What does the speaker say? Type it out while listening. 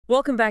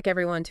Welcome back,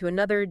 everyone, to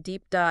another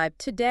deep dive.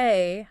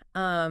 Today,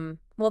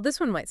 well, this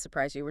one might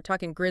surprise you. We're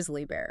talking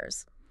grizzly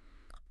bears,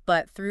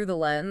 but through the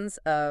lens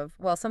of,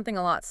 well, something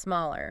a lot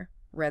smaller,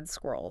 red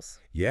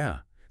squirrels. Yeah,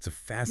 it's a Yeah.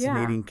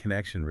 fascinating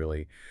connection,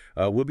 really.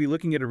 We'll be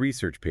looking at a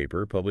research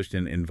paper published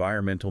in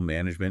Environmental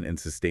Management and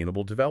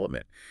Sustainable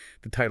Development.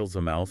 The title's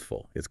a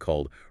mouthful. It's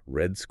called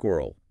Red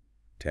Squirrel,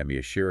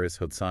 Tamiasciurus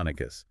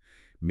hodsonicus,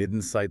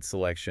 Midden Site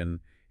Selection,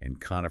 and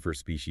Conifer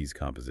Species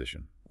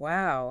Composition.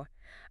 Wow.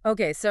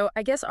 Okay, so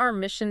I guess our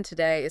mission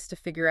today is to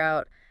figure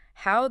out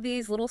how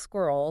these little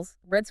squirrels,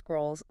 red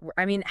squirrels,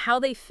 how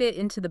they fit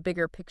into the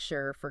bigger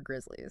picture for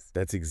grizzlies.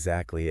 That's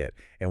exactly it.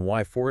 And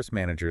why forest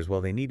managers, well,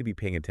 they need to be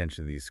paying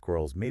attention to these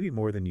squirrels maybe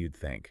more than you'd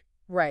think.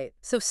 Right.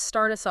 So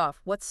start us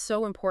off. What's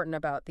so important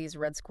about these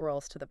red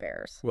squirrels to the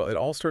bears? Well, it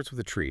all starts with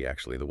a tree,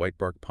 actually, the white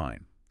bark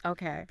pine.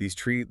 Okay. These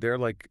trees, they're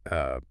like,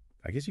 I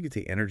guess you could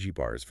say energy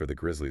bars for the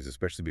grizzlies,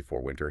 especially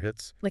before winter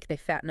hits. Like they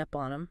fatten up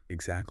on them.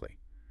 Exactly.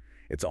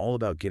 It's all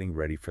about getting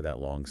ready for that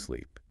long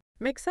sleep.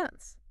 Makes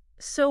sense.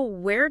 So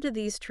where do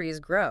these trees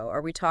grow?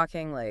 Are we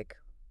talking like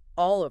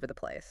all over the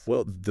place?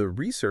 Well, the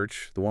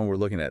research, the one we're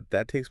looking at,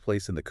 that takes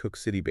place in the Cook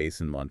City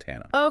Basin,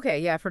 Montana, Okay,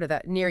 yeah, I've heard of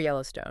that. Near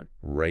Yellowstone.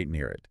 right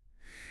near it.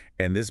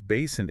 And this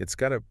basin, it's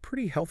got a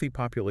pretty healthy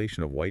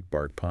population of white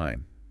bark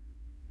pine.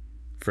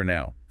 For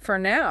now. For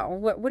now?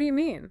 What do you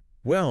mean?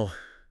 Well,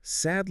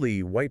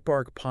 sadly, white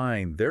bark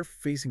pine, they're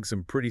facing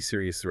some pretty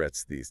serious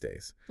threats these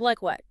days.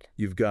 Like what?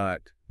 You've got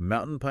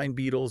mountain pine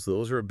beetles,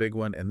 those are a big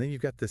one, and then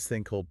you've got this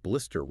thing called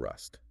blister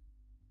rust.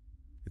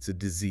 It's a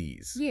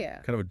disease,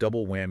 Yeah. kind of a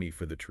double whammy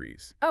for the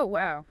trees. Oh,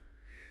 wow.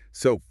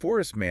 So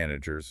forest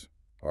managers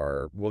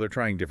are, well, they're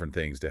trying different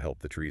things to help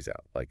the trees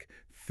out, like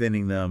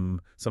thinning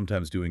them,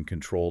 sometimes doing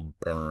controlled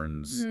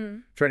burns,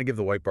 trying to give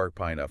the white bark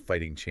pine a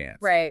fighting chance.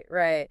 Right,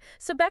 right.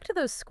 So back to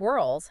those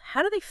squirrels.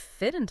 How do they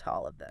fit into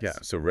all of this? Yeah,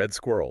 so red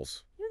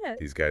squirrels, Yeah.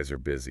 these guys are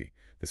busy.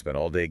 They spend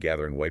all day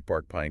gathering white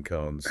bark pine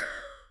cones.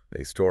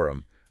 They store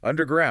them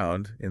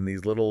underground in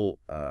these little,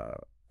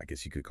 I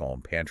guess you could call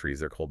them pantries.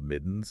 They're called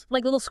middens.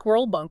 Like little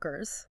squirrel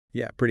bunkers.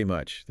 Yeah, pretty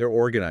much. They're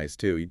organized,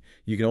 too.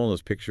 You can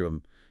almost picture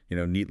them,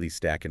 neatly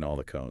stacking all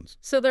the cones.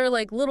 So they're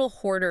like little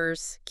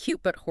hoarders, cute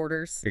but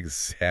hoarders.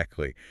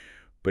 Exactly.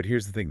 But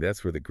here's the thing.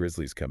 That's where the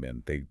grizzlies come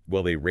in. They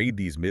raid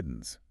these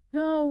middens.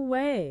 No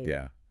way.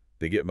 Yeah.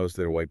 They get most of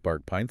their white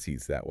bark pine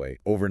seeds that way.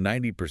 Over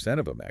 90%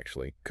 of them,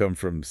 actually, come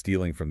from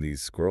stealing from these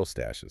squirrel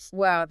stashes.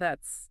 Wow,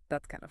 that's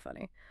kind of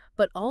funny.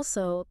 But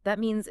also, that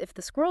means if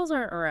the squirrels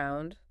aren't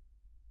around,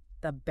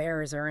 the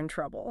bears are in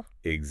trouble.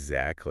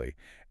 Exactly.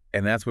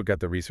 And that's what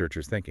got the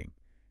researchers thinking.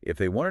 If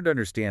they wanted to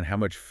understand how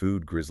much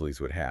food grizzlies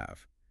would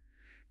have,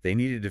 they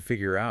needed to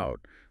figure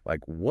out,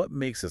 like, what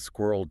makes a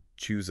squirrel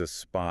choose a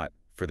spot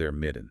for their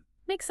midden.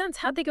 Makes sense.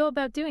 How'd they go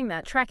about doing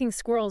that, tracking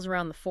squirrels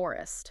around the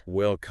forest?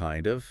 Well,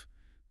 kind of.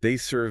 They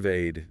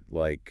surveyed,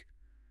 like,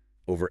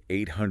 over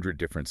 800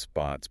 different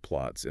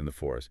plots in the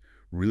forest,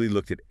 really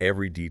looked at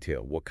every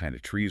detail, what kind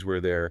of trees were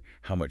there,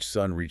 how much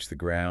sun reached the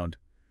ground,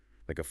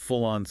 like a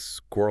full-on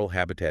squirrel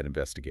habitat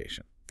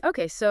investigation.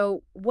 Okay,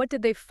 so what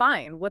did they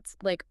find? What's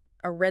like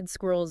a red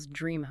squirrel's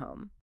dream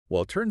home?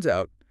 Well, it turns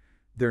out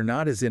they're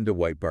not as into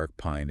white bark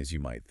pine as you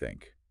might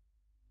think.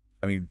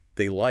 I mean,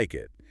 they like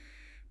it,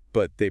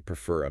 but they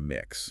prefer a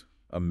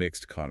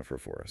mixed conifer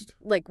forest.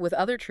 Like with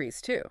other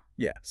trees, too.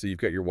 Yeah, so you've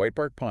got your white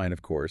bark pine,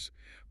 of course,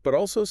 but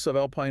also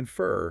subalpine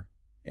fir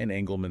and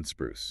Engelmann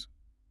spruce.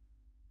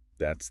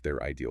 That's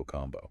their ideal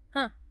combo.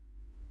 Huh.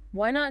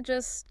 Why not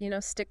just,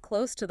 stick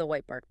close to the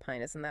white bark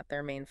pine? Isn't that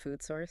their main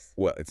food source?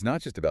 Well, it's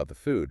not just about the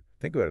food.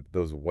 Think about it.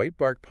 Those white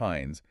bark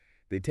pines,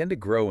 they tend to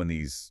grow in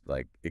these,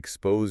 like,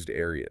 exposed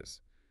areas.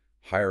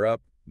 Higher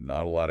up,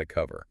 not a lot of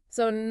cover.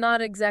 So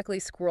not exactly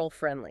squirrel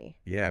friendly.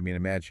 Yeah, I mean,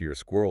 imagine you're a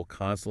squirrel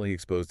constantly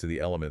exposed to the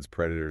elements,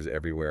 predators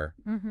everywhere.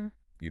 Mm-hmm.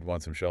 You'd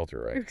want some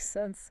shelter, right? Makes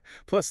sense.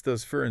 Plus,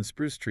 those fir and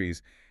spruce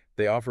trees,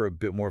 they offer a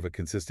bit more of a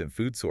consistent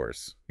food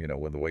source,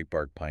 when the white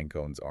bark pine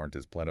cones aren't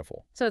as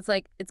plentiful. So it's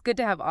like, it's good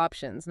to have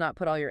options, not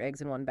put all your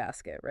eggs in one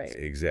basket, right?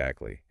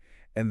 Exactly.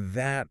 And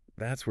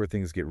that's where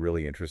things get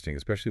really interesting,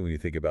 especially when you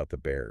think about the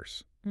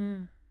bears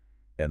Mm.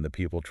 and the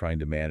people trying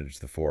to manage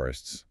the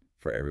forests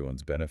for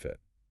everyone's benefit.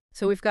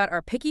 So we've got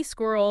our picky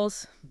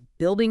squirrels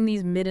building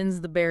these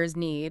middens the bears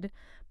need,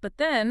 but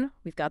then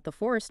we've got the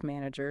forest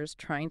managers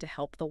trying to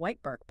help the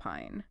white bark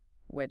pine,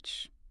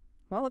 which,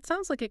 well, it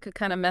sounds like it could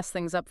kind of mess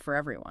things up for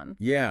everyone.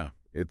 Yeah,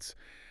 it's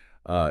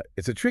a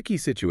tricky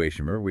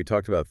situation. Remember, we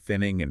talked about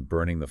thinning and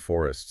burning the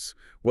forests.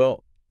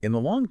 Well, in the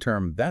long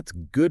term, that's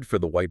good for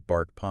the white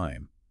bark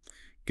pine.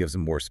 Gives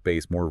them more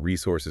space, more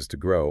resources to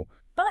grow.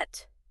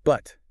 But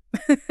But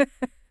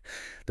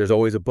there's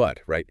always a but,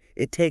 right?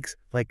 It takes,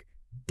 like,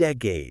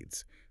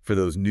 decades for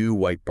those new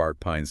white bark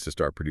pines to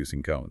start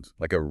producing cones,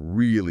 like a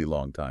really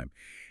long time.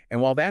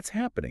 And while that's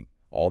happening,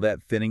 all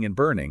that thinning and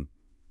burning,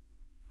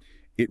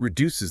 it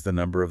reduces the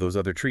number of those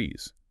other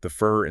trees, the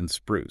fir and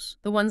spruce.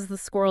 the ones the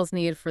squirrels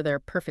need for their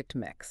perfect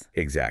mix.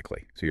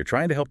 Exactly. So you're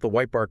trying to help the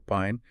white bark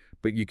pine,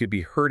 but you could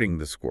be hurting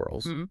the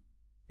squirrels Mhm.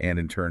 and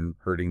in turn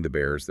hurting the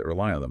bears that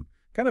rely on them.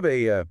 Kind of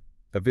a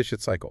a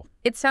vicious cycle.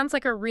 It sounds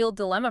like a real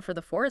dilemma for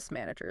the forest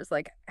managers.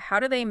 Like, how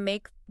do they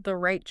make the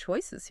right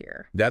choices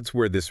here? That's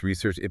where this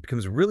research, it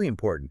becomes really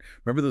important.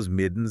 Remember those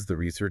middens the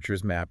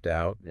researchers mapped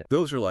out? Yeah.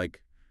 Those are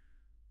like,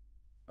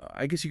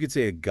 I guess you could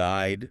say a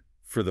guide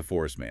for the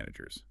forest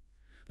managers,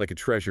 like a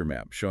treasure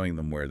map showing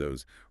them where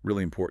those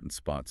really important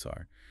spots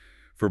are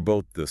for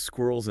both the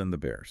squirrels and the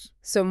bears.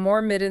 So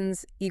more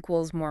middens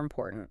equals more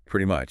important.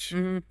 Pretty much.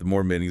 The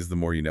more middens, the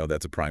more you know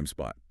that's a prime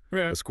spot.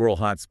 A squirrel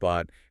hot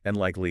spot, and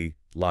likely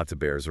lots of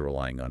bears are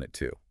relying on it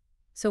too.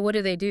 So what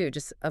do they do?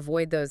 Just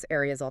avoid those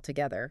areas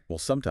altogether? Well,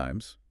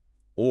 sometimes.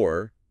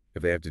 Or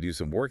if they have to do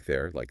some work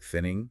there, like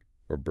thinning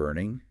or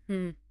burning,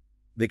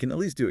 they can at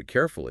least do it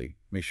carefully,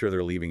 make sure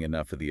they're leaving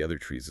enough of the other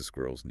trees the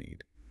squirrels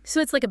need.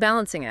 So it's like a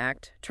balancing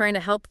act, trying to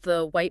help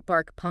the white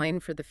bark pine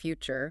for the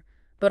future,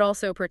 but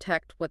also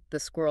protect what the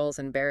squirrels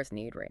and bears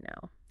need right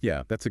now.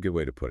 Yeah, that's a good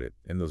way to put it.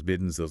 And those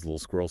middens, those little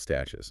squirrel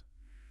stashes,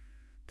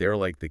 they're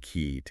like the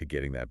key to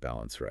getting that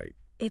balance right.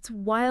 It's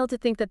wild to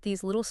think that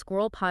these little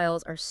squirrel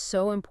piles are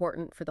so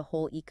important for the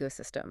whole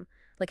ecosystem,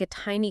 like a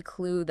tiny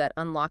clue that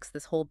unlocks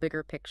this whole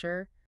bigger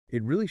picture.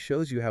 It really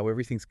shows you how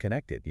everything's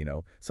connected, you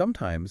know.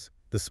 Sometimes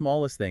the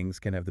smallest things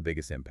can have the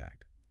biggest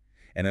impact.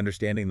 And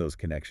understanding those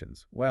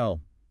connections,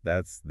 well,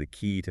 that's the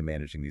key to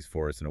managing these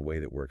forests in a way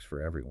that works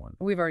for everyone.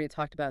 We've already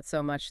talked about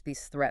so much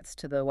these threats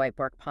to the white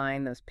bark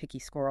pine, those picky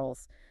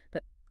squirrels,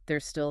 but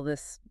there's still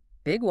this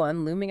big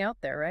one looming out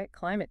there, right?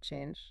 Climate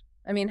change.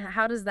 I mean,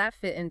 how does that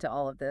fit into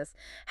all of this?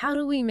 How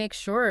do we make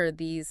sure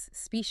these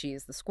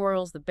species, the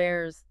squirrels, the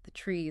bears, the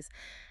trees,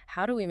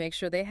 how do we make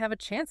sure they have a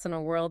chance in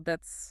a world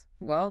that's,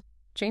 well,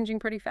 changing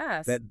pretty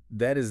fast?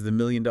 That is the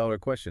million-dollar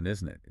question,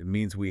 isn't it? It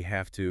means we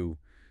have to,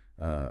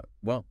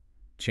 well,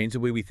 change the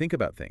way we think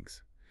about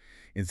things.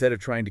 Instead of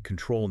trying to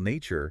control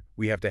nature,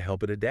 we have to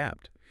help it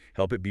adapt,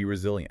 help it be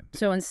resilient.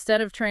 So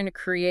instead of trying to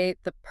create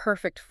the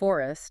perfect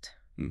forest,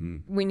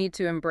 we need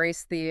to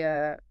embrace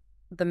the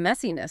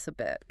messiness a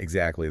bit.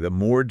 Exactly. The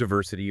more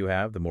diversity you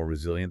have, the more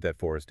resilient that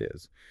forest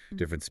is.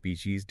 Different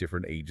species,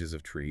 different ages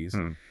of trees.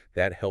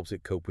 That helps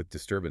it cope with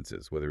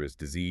disturbances, whether it's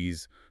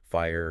disease,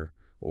 fire,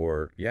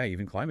 or, yeah,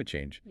 even climate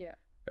change. Yeah.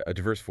 A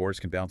diverse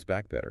forest can bounce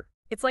back better.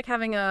 It's like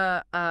having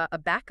a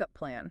backup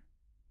plan,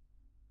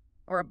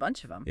 or a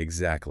bunch of them.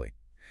 Exactly.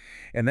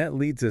 And that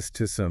leads us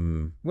to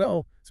some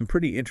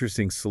pretty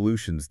interesting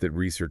solutions that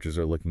researchers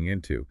are looking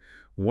into.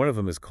 One of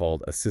them is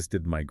called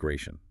assisted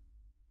migration.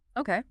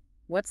 Okay.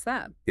 What's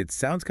that? It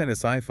sounds kind of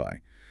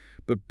sci-fi,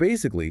 but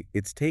basically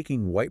it's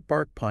taking white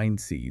bark pine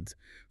seeds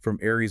from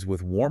areas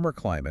with warmer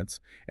climates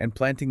and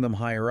planting them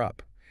higher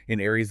up in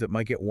areas that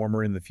might get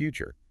warmer in the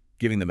future,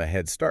 giving them a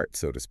head start,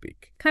 so to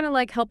speak. Kind of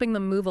like helping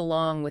them move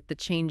along with the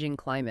changing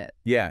climate.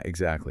 Yeah,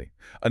 exactly.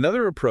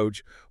 Another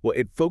approach, well,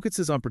 it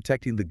focuses on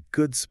protecting the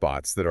good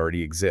spots that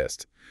already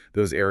exist,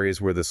 those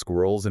areas where the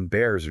squirrels and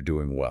bears are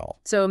doing well.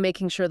 So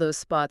making sure those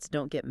spots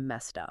don't get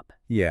messed up.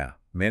 Yeah,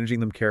 managing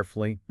them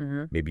carefully,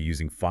 maybe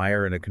using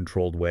fire in a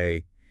controlled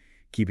way,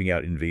 keeping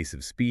out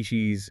invasive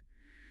species,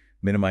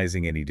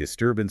 minimizing any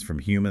disturbance from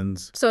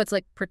humans. So it's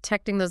like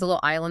protecting those little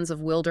islands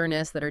of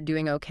wilderness that are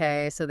doing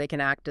okay so they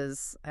can act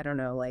as, I don't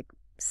know, like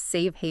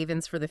safe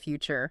havens for the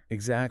future.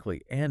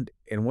 Exactly. And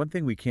one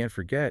thing we can't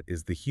forget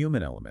is the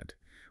human element.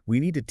 We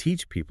need to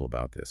teach people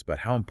about this, about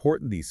how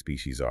important these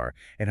species are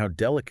and how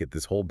delicate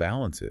this whole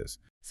balance is.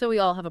 So we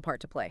all have a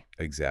part to play.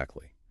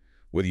 Exactly.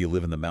 Whether you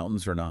live in the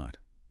mountains or not,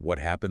 what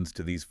happens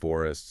to these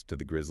forests, to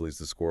the grizzlies,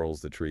 the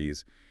squirrels, the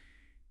trees,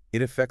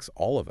 it affects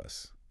all of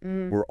us.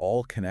 We're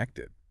all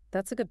connected.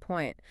 That's a good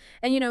point.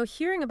 And,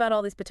 hearing about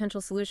all these potential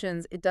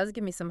solutions, it does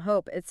give me some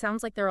hope. It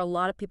sounds like there are a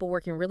lot of people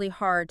working really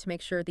hard to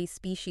make sure these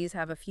species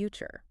have a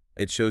future.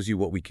 It shows you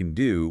what we can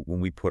do when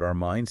we put our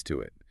minds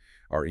to it,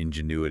 our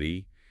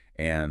ingenuity,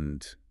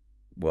 and,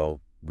 well,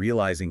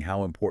 realizing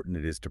how important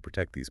it is to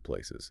protect these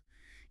places.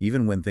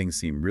 Even when things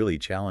seem really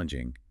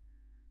challenging,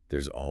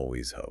 there's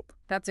always hope.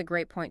 That's a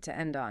great point to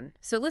end on.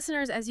 So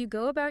listeners, as you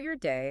go about your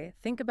day,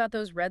 think about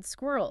those red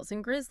squirrels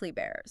and grizzly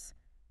bears,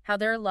 how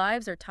their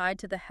lives are tied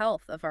to the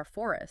health of our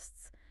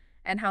forests,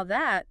 and how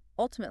that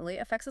ultimately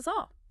affects us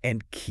all.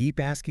 And keep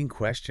asking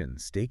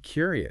questions, stay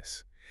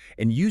curious,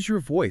 and use your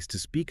voice to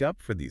speak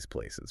up for these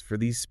places, for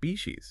these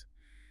species,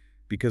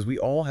 because we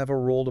all have a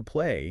role to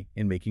play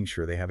in making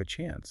sure they have a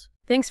chance.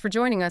 Thanks for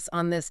joining us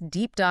on this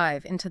deep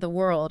dive into the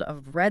world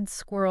of red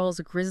squirrels,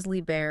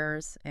 grizzly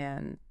bears,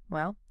 and,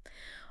 well,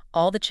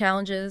 all the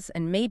challenges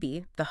and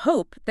maybe the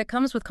hope that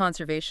comes with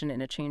conservation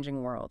in a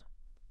changing world.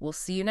 We'll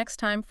see you next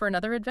time for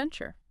another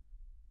adventure.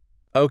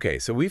 Okay,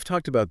 so we've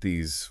talked about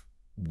these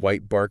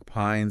white bark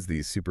pines,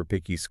 these super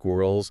picky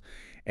squirrels,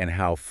 and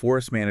how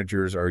forest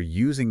managers are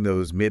using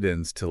those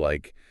middens to,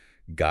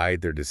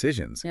 guide their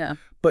decisions. Yeah.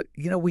 But,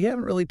 we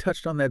haven't really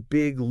touched on that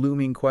big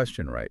looming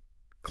question, right?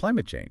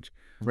 Climate change.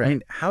 Right. I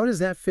mean, how does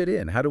that fit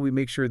in? How do we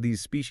make sure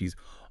these species,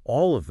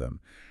 all of them,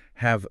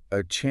 have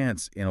a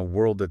chance in a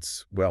world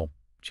that's, well,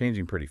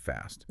 changing pretty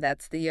fast?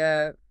 That's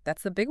the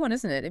big one,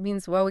 isn't it? It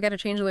means, well, we got to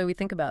change the way we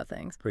think about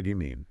things. What do you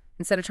mean?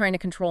 Instead of trying to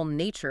control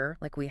nature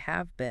like we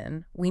have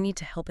been, we need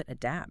to help it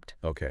adapt.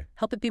 Okay.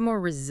 Help it be more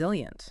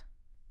resilient.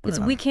 Because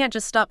we can't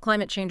just stop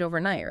climate change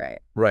overnight, right?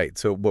 Right.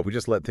 So what, we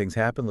just let things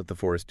happen, let the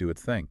forest do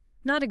its thing.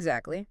 Not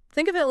exactly.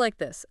 Think of it like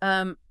this.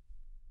 A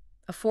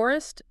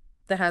forest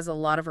that has a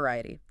lot of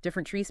variety,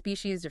 different tree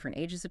species, different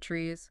ages of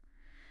trees,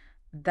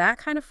 that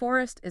kind of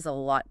forest is a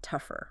lot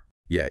tougher.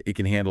 Yeah, it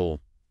can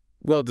handle,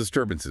 well,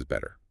 disturbances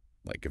better,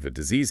 like if a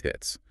disease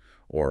hits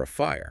or a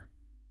fire,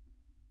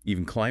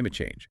 even climate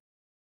change.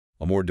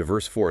 A more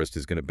diverse forest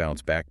is going to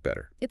bounce back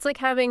better. It's like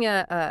having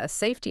a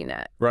safety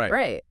net. Right.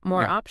 Right.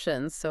 More Yeah.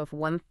 options. So if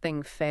one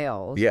thing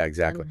fails. Yeah,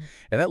 exactly.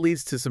 And that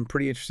leads to some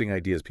pretty interesting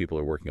ideas people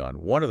are working on.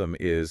 One of them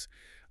is,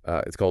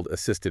 it's called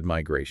assisted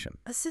migration.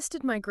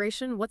 Assisted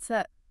migration? What's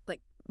that?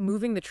 Like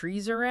moving the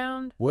trees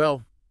around?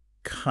 Well,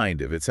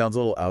 kind of. It sounds a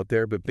little out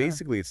there, but Yeah.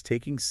 basically it's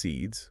taking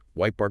seeds,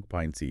 white bark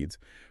pine seeds,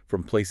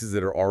 from places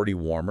that are already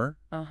warmer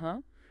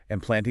Uh-huh.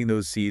 and planting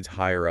those seeds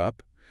higher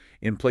up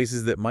in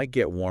places that might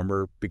get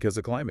warmer because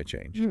of climate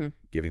change,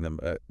 giving them,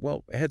 a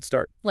head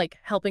start. Like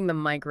helping them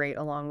migrate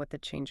along with the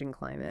changing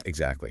climate.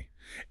 Exactly.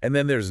 And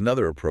then there's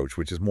another approach,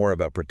 which is more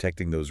about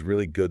protecting those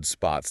really good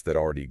spots that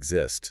already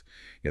exist.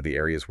 You know, the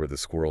areas where the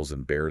squirrels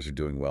and bears are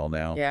doing well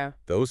now. Yeah.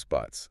 Those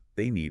spots,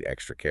 they need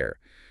extra care.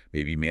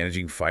 Maybe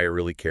managing fire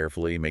really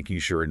carefully, making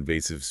sure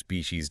invasive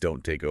species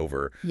don't take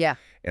over, Yeah.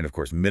 and of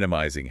course,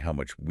 minimizing how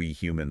much we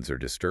humans are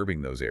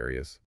disturbing those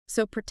areas.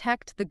 So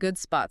protect the good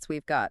spots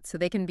we've got so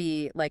they can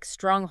be like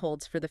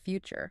strongholds for the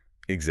future.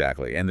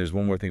 Exactly. And there's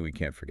one more thing we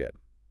can't forget.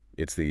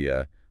 It's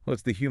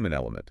it's the human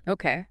element.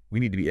 Okay. We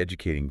need to be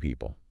educating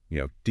people,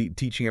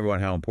 teaching everyone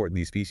how important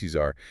these species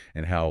are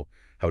and how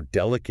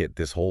delicate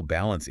this whole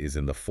balance is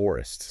in the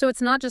forests. So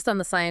it's not just on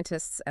the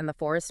scientists and the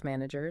forest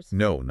managers.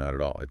 No, not at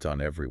all. It's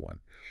on everyone.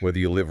 Whether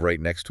you live right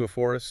next to a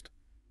forest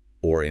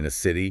or in a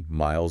city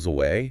miles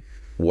away,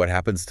 what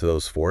happens to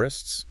those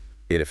forests?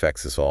 It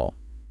affects us all.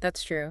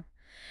 That's true.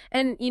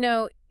 And,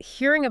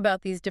 hearing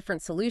about these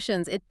different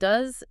solutions, it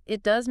does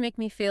make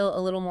me feel a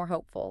little more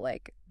hopeful.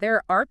 Like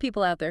there are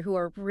people out there who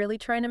are really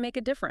trying to make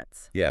a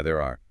difference. Yeah,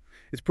 there are.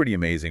 It's pretty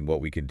amazing what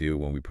we can do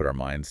when we put our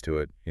minds to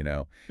it,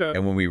 Yeah.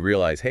 and when we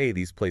realize, hey,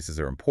 these places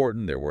are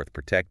important, they're worth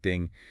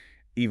protecting.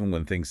 Even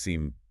when things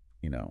seem,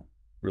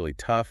 really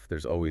tough,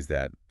 there's always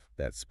that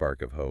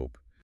spark of hope.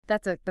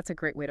 That's a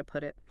great way to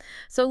put it.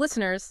 So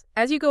listeners,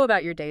 as you go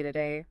about your day to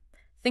day,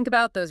 think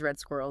about those red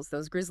squirrels,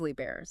 those grizzly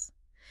bears.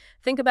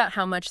 Think about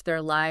how much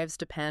their lives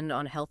depend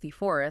on healthy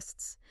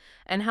forests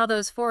and how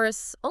those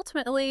forests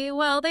ultimately,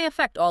 well, they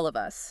affect all of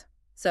us.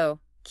 So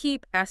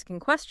keep asking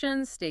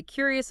questions, stay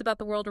curious about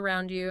the world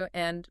around you,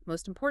 and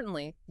most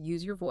importantly,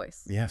 use your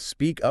voice. Yeah,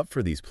 speak up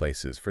for these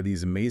places, for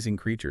these amazing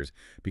creatures,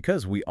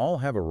 because we all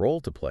have a role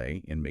to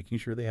play in making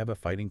sure they have a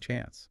fighting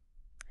chance.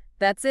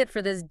 That's it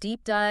for this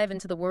deep dive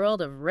into the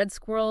world of red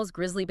squirrels,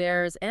 grizzly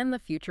bears, and the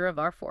future of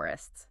our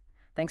forests.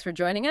 Thanks for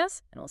joining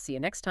us, and we'll see you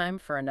next time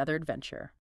for another adventure.